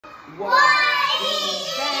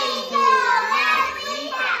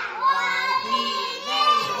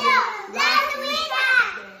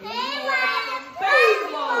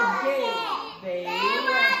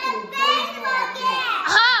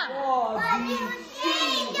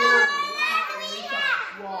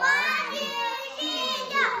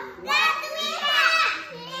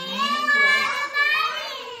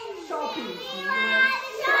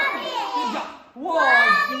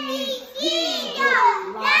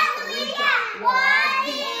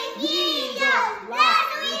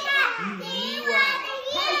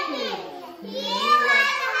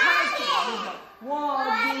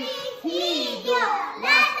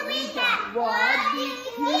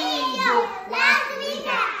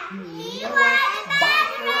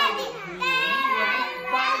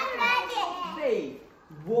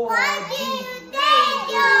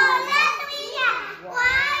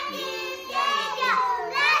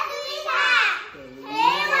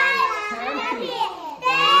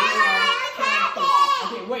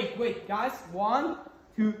Wait, guys. 1,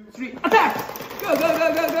 2, 3, attack! Go, go, go,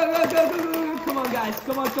 go, go, go, go, go, go. Come on, guys.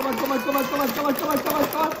 Come on.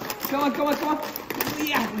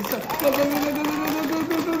 Yeah, let's go. Go, go, go, go, go, go, go, go,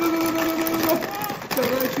 go, go, go, go, go, go. Go,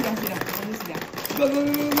 go, sit down. Go, go,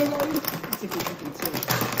 go, go, go, go. It's okay.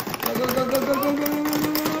 Go, go, go, go, go, go, go.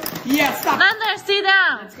 Yeah, stop. Thunder, sit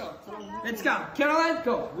down. Let's go. Caroline,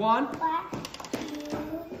 go. 1. 1, 2, 3,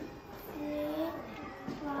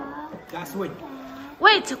 4. Guys, wait.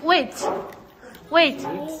 Wait.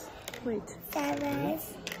 7,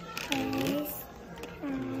 8,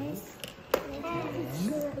 9,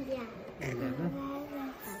 11,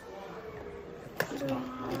 12,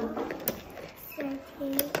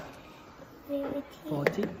 13,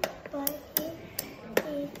 14,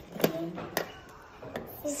 18,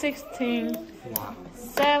 16, wow.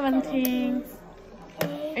 17,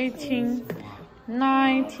 18,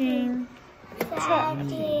 19,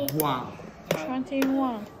 20, Wow.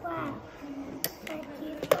 21.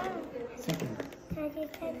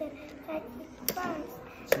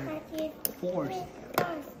 4.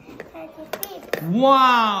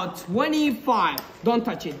 Wow, 25. Don't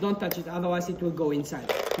touch it, otherwise it will go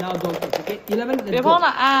inside. Now don't touch, okay? 11, let's 别 go. 碰了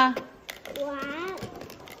啊！ 1,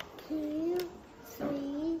 2,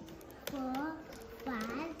 3, 4, 5,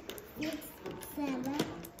 6, 7,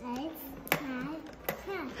 8, 9,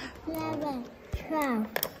 10, 11, 12,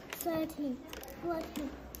 13, 14,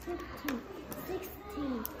 15,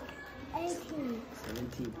 16, 18,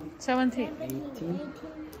 17. 18,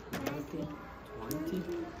 19, 20,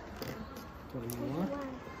 21.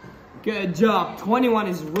 Good job. 21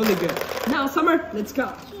 is really good. Now, Summer, let's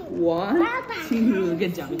count. 1, 2.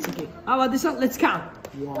 Good job. It's okay. How about this one? Let's count.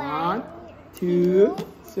 1, 2,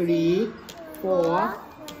 3, 4,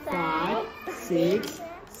 5, 6,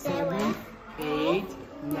 7, 8,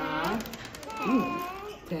 9,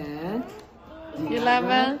 10,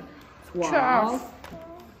 11, 12,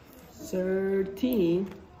 13.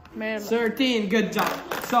没了。 13. Good job.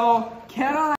 So, Caroline.